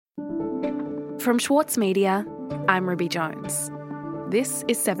From Schwartz Media, I'm Ruby Jones. This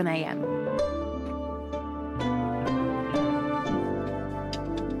is 7am.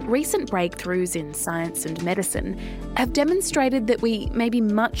 Recent breakthroughs in science and medicine have demonstrated that we may be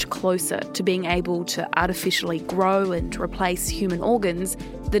much closer to being able to artificially grow and replace human organs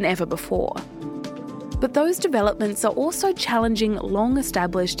than ever before. But those developments are also challenging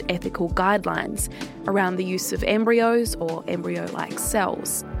long-established ethical guidelines around the use of embryos or embryo-like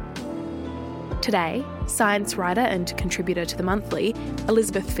cells. Today, science writer and contributor to The Monthly,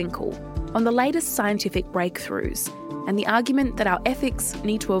 Elizabeth Finkel, on the latest scientific breakthroughs and the argument that our ethics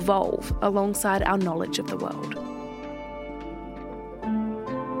need to evolve alongside our knowledge of the world.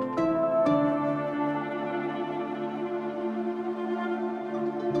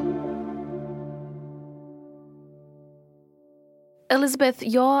 Elizabeth,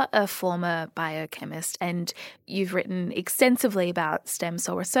 you're a former biochemist and you've written extensively about stem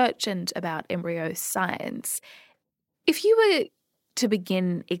cell research and about embryo science. If you were to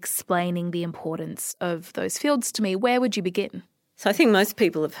begin explaining the importance of those fields to me, where would you begin? So I think most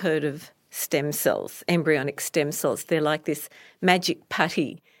people have heard of stem cells, embryonic stem cells. They're like this magic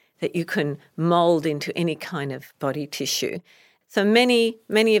putty that you can mould into any kind of body tissue. So many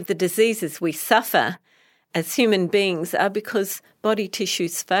of the diseases we suffer as human beings are because body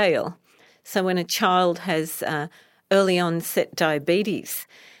tissues fail. So when a child has early onset diabetes,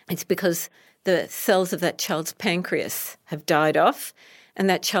 it's because the cells of that child's pancreas have died off and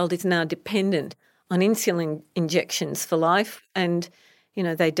that child is now dependent on insulin injections for life and,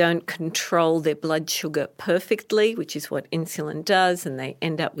 they don't control their blood sugar perfectly, which is what insulin does, and they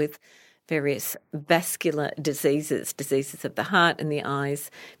end up with various vascular diseases of the heart and the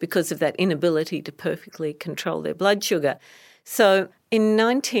eyes because of that inability to perfectly control their blood sugar. So in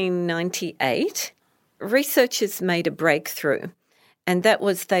 1998, researchers made a breakthrough, and that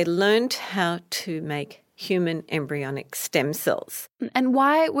was they learned how to make human embryonic stem cells. And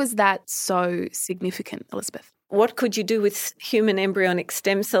why was that so significant, Elizabeth? What could you do with human embryonic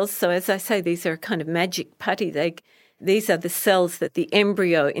stem cells? So as I say, these are a kind of magic putty. These are the cells that the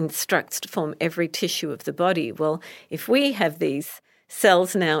embryo instructs to form every tissue of the body. Well, if we have these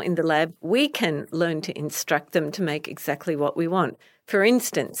cells now in the lab, we can learn to instruct them to make exactly what we want. For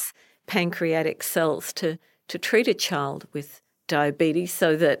instance, pancreatic cells to treat a child with diabetes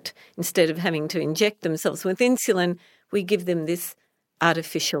so that instead of having to inject themselves with insulin, we give them this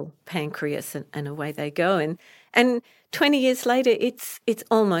artificial pancreas and away they go. And 20 years later, it's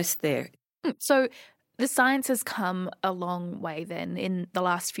almost there. So the science has come a long way then in the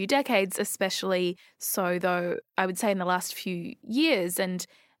last few decades, especially so, though, I would say in the last few years and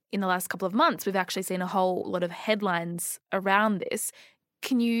in the last couple of months, we've actually seen a whole lot of headlines around this.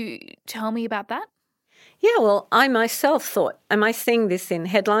 Can you tell me about that? Yeah, well, I myself thought, am I seeing this in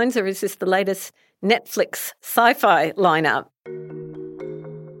headlines or is this the latest Netflix sci-fi lineup?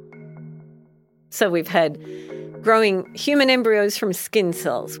 So we've had growing human embryos from skin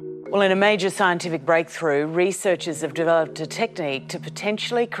cells. Well, in a major scientific breakthrough, researchers have developed a technique to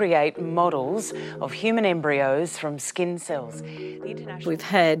potentially create models of human embryos from skin cells. We've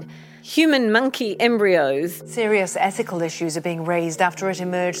had human monkey embryos. Serious ethical issues are being raised after it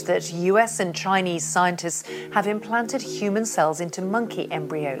emerged that US and Chinese scientists have implanted human cells into monkey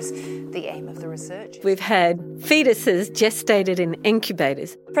embryos. The aim of the research. We've had fetuses gestated in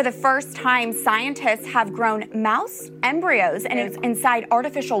incubators. For the first time, scientists have grown mouse embryos and it's inside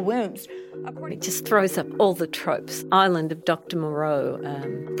artificial wombs. It just throws up all the tropes. Island of Dr. Moreau,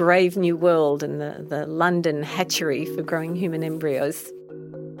 Brave New World and the London hatchery for growing human embryos.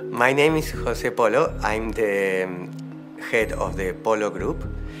 My name is Jose Polo. I'm the head of the Polo Group,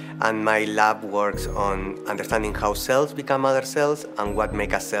 and my lab works on understanding how cells become other cells and what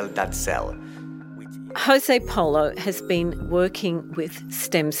makes a cell that cell. Jose Polo has been working with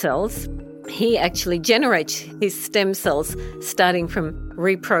stem cells. He actually generates his stem cells starting from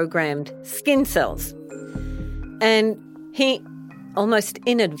reprogrammed skin cells. And he almost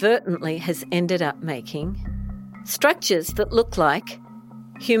inadvertently has ended up making structures that look like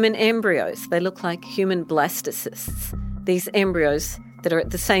human embryos. They look like human blastocysts, these embryos that are at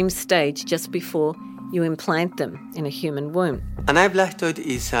the same stage just before you implant them in a human womb. An iBlastoid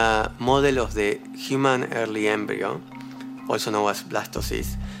is a model of the human early embryo, also known as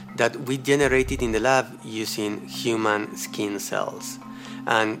blastocyst, that we generated in the lab using human skin cells.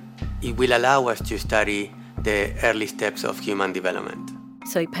 And it will allow us to study the early steps of human development.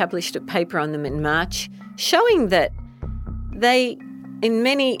 So he published a paper on them in March, showing that they, in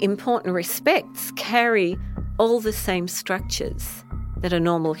many important respects, carry all the same structures that a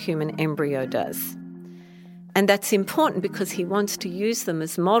normal human embryo does. And that's important because he wants to use them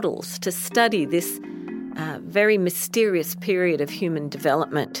as models to study this very mysterious period of human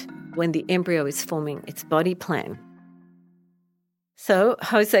development when the embryo is forming its body plan. So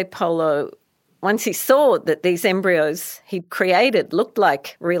Jose Polo, once he saw that these embryos he'd created looked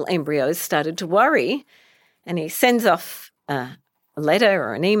like real embryos, started to worry, and he sends off a letter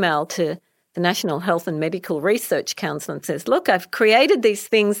or an email to the National Health and Medical Research Council and says, look, I've created these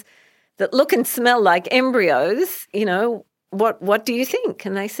things that look and smell like embryos, what do you think?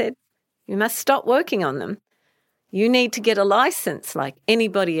 And they said, you must stop working on them. You need to get a license like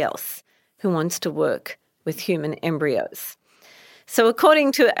anybody else who wants to work with human embryos. So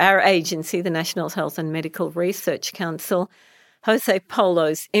according to our agency, the National Health and Medical Research Council, Jose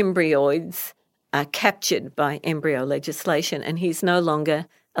Polo's embryoids are captured by embryo legislation and he's no longer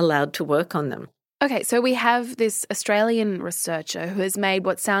allowed to work on them. Okay, so we have this Australian researcher who has made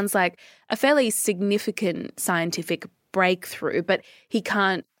what sounds like a fairly significant scientific breakthrough, but he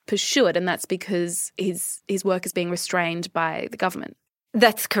can't pursue it, and that's because his work is being restrained by the government.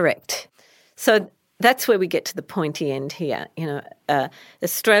 That's correct. So that's where we get to the pointy end here.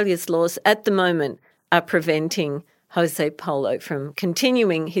 Australia's laws at the moment are preventing Jose Polo from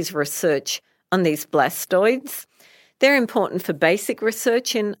continuing his research on these blastoids. They're important for basic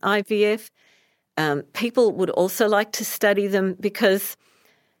research in IVF. People would also like to study them because,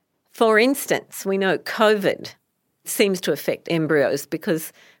 for instance, we know COVID seems to affect embryos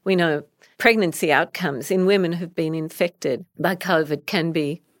because we know pregnancy outcomes in women who've been infected by COVID can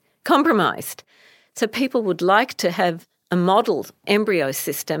be compromised. So people would like to have a model embryo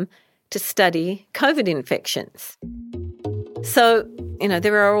system to study COVID infections. So,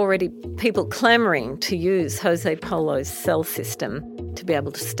 there are already people clamouring to use Jose Polo's cell system to be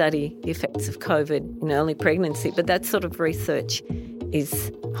able to study the effects of COVID in early pregnancy, but that sort of research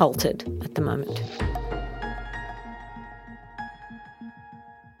is halted at the moment.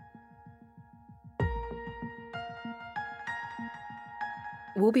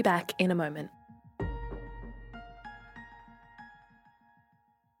 We'll be back in a moment.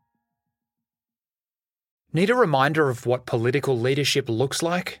 Need a reminder of what political leadership looks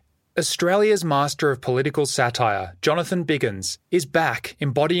like? Australia's master of political satire, Jonathan Biggins, is back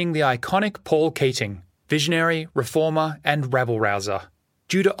embodying the iconic Paul Keating, visionary, reformer and rabble-rouser.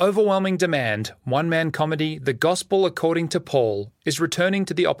 Due to overwhelming demand, one-man comedy The Gospel According to Paul is returning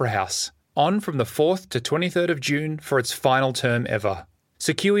to the Opera House, on from the 4th to 23rd of June for its final term ever.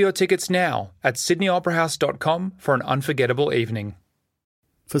 Secure your tickets now at sydneyoperahouse.com for an unforgettable evening.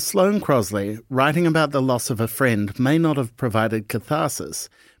 For Sloane Crosley, writing about the loss of a friend may not have provided catharsis,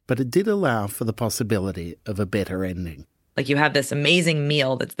 but it did allow for the possibility of a better ending. Like, you have this amazing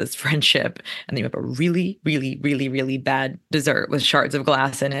meal that's this friendship, and then you have a really, really, really, really bad dessert with shards of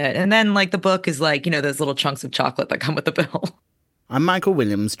glass in it. And then, the book is those little chunks of chocolate that come with the bill. I'm Michael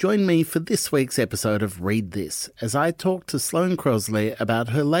Williams. Join me for this week's episode of Read This as I talk to Sloane Crosley about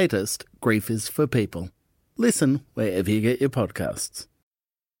her latest, Grief is for People. Listen wherever you get your podcasts.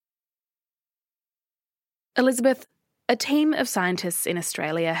 Elizabeth, a team of scientists in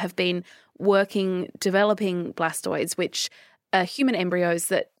Australia have been developing blastoids, which are human embryos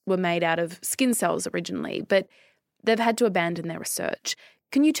that were made out of skin cells originally, but they've had to abandon their research.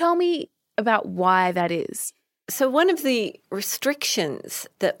 Can you tell me about why that is? So one of the restrictions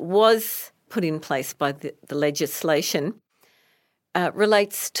that was put in place by the legislation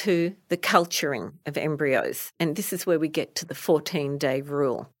relates to the culturing of embryos, and this is where we get to the 14-day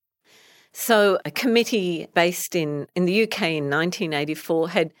rule. So a committee based in the UK in 1984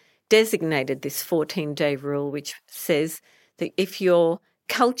 had designated this 14-day rule, which says that if you're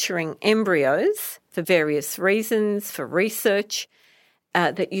culturing embryos for various reasons, for research,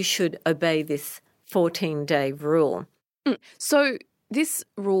 that you should obey this 14-day rule. So this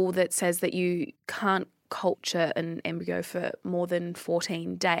rule that says that you can't culture an embryo for more than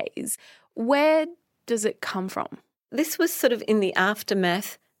 14 days, where does it come from? This was sort of in the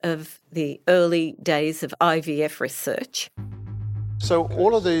aftermath of the early days of IVF research. So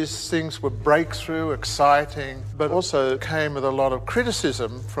all of these things were breakthrough, exciting, but also came with a lot of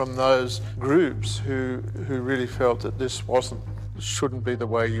criticism from those groups who really felt that this shouldn't be the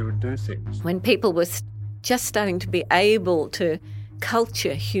way you would do things. When people were just starting to be able to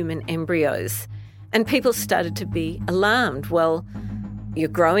culture human embryos, and people started to be alarmed. Well, you're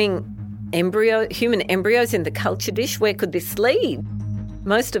growing human embryos in the culture dish, where could this lead?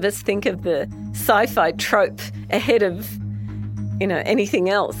 Most of us think of the sci-fi trope ahead of,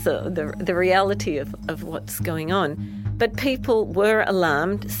 anything else, the reality of what's going on. But people were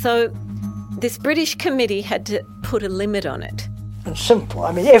alarmed, so this British committee had to put a limit on it. and simple.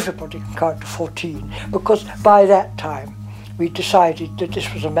 I mean, everybody can count to 14, because by that time we decided that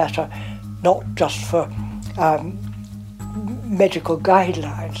this was a matter not just for medical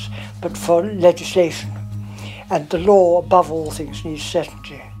guidelines, but for legislation. And the law, above all things, needs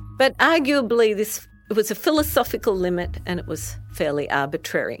certainty. But arguably, it was a philosophical limit, and it was fairly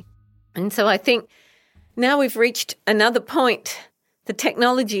arbitrary. And so I think now we've reached another point. The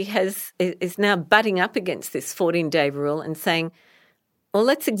technology is now butting up against this 14-day rule and saying, well,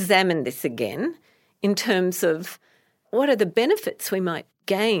 let's examine this again in terms of what are the benefits we might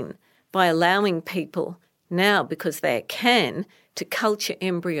gain by allowing people now, because they can, to culture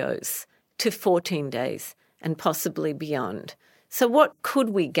embryos to 14 days and possibly beyond. So what could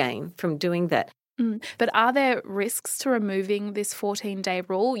we gain from doing that? But are there risks to removing this 14-day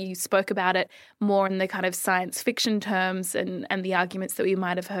rule? You spoke about it more in the kind of science fiction terms and the arguments that we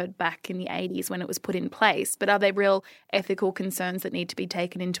might have heard back in the 80s when it was put in place. But are there real ethical concerns that need to be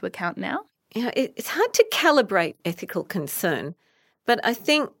taken into account now? Yeah, it's hard to calibrate ethical concern, but I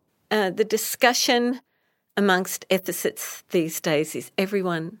think the discussion amongst ethicists these days is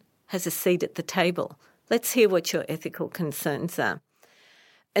everyone has a seat at the table. Let's hear what your ethical concerns are.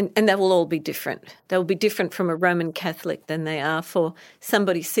 And they will all be different. They will be different from a Roman Catholic than they are for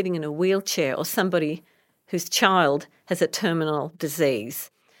somebody sitting in a wheelchair or somebody whose child has a terminal disease.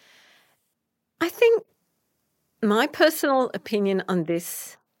 I think my personal opinion on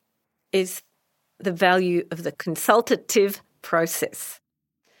this is the value of the consultative process,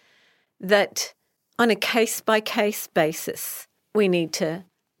 that on a case-by-case basis, we need to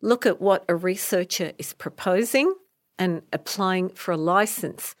look at what a researcher is proposing and applying for a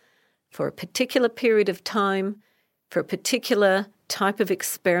licence for a particular period of time, for a particular type of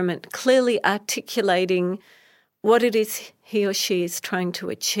experiment, clearly articulating what it is he or she is trying to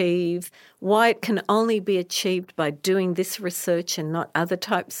achieve, why it can only be achieved by doing this research and not other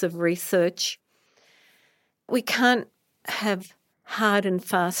types of research. We can't have hard and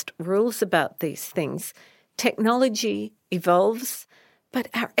fast rules about these things. Technology evolves, but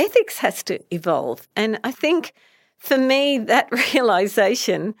our ethics has to evolve. And I think for me, that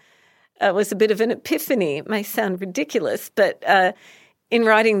realisation was a bit of an epiphany. It may sound ridiculous, but in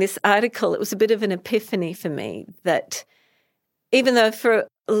writing this article, it was a bit of an epiphany for me that even though for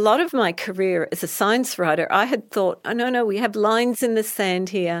a lot of my career as a science writer, I had thought, oh, no, we have lines in the sand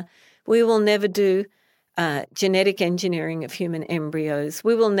here. We will never do genetic engineering of human embryos.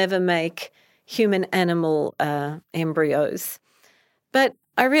 We will never make human-animal embryos. But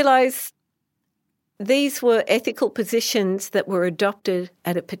I realised these were ethical positions that were adopted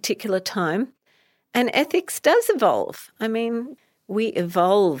at a particular time, and ethics does evolve. I mean, we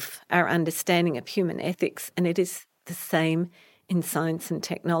evolve our understanding of human ethics, and it is the same in science and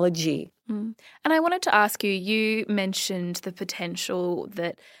technology. And I wanted to ask you, you mentioned the potential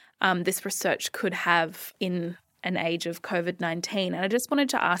that this research could have in an age of COVID-19, and I just wanted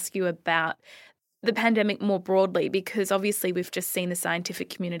to ask you about the pandemic more broadly, because obviously we've just seen the scientific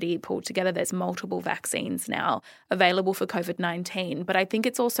community pulled together. There's multiple vaccines now available for COVID-19, but I think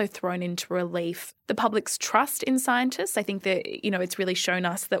it's also thrown into relief the public's trust in scientists. I think that, it's really shown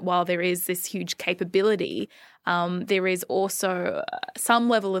us that while there is this huge capability, there is also some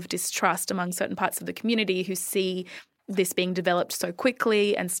level of distrust among certain parts of the community who see this being developed so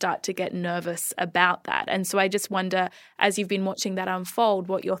quickly and start to get nervous about that. And so I just wonder, as you've been watching that unfold,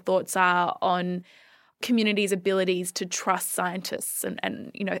 what your thoughts are on communities' abilities to trust scientists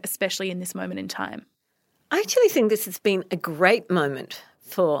and especially in this moment in time. I actually think this has been a great moment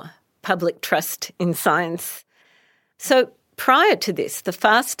for public trust in science. So prior to this, the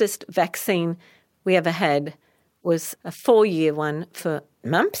fastest vaccine we ever had was a 4-year one for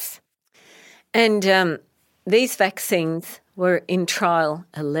mumps. And these vaccines were in trial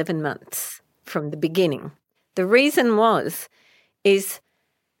 11 months from the beginning. The reason is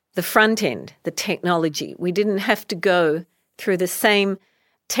the front end, the technology. We didn't have to go through the same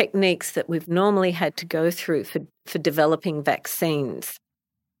techniques that we've normally had to go through for developing vaccines,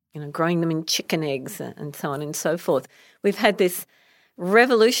 growing them in chicken eggs and so on and so forth. We've had this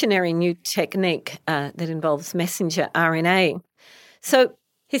revolutionary new technique that involves messenger RNA. So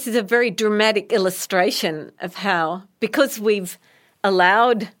this is a very dramatic illustration of how, because we've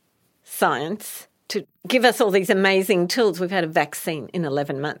allowed science to give us all these amazing tools, we've had a vaccine in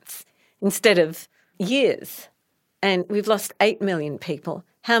 11 months instead of years. And we've lost 8 million people.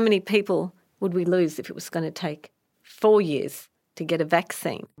 How many people would we lose if it was going to take 4 years to get a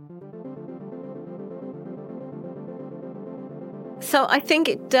vaccine? So I think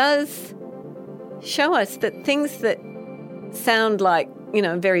it does show us that things that sound like,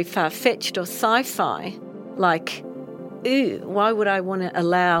 very far-fetched or sci-fi, like why would I want to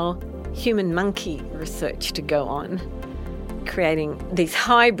allow human-monkey research to go on, creating these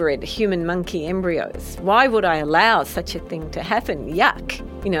hybrid human-monkey embryos? Why would I allow such a thing to happen? Yuck.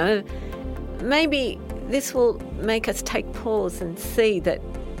 Maybe this will make us take pause and see that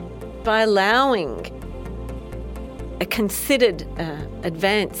by allowing a considered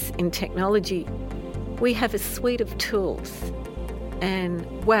advance in technology, we have a suite of tools. And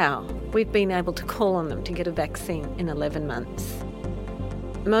wow, we've been able to call on them to get a vaccine in 11 months.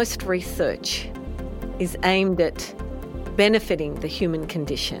 Most research is aimed at benefiting the human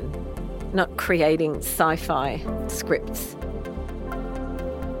condition, not creating sci-fi scripts.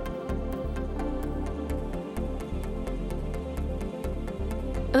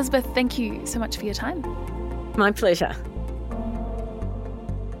 Elizabeth, thank you so much for your time. My pleasure.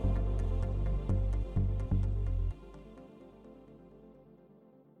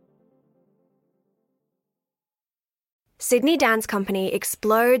 Sydney Dance Company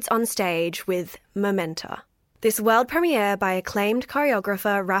explodes on stage with Momenta. This world premiere by acclaimed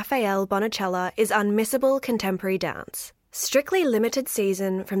choreographer Raffaele Bonacella is unmissable contemporary dance. Strictly limited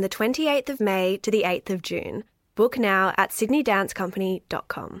season from the 28th of May to the 8th of June. Book now at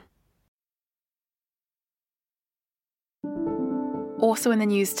sydneydancecompany.com. Also in the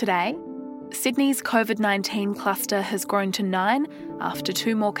news today, Sydney's COVID-19 cluster has grown to 9 after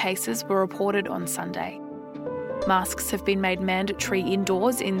 2 more cases were reported on Sunday. Masks have been made mandatory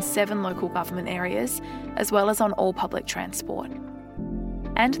indoors in 7 local government areas, as well as on all public transport.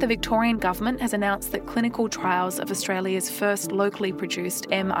 And the Victorian government has announced that clinical trials of Australia's first locally produced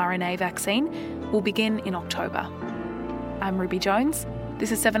mRNA vaccine will begin in October. I'm Ruby Jones.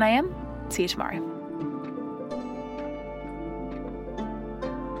 This is 7am. See you tomorrow.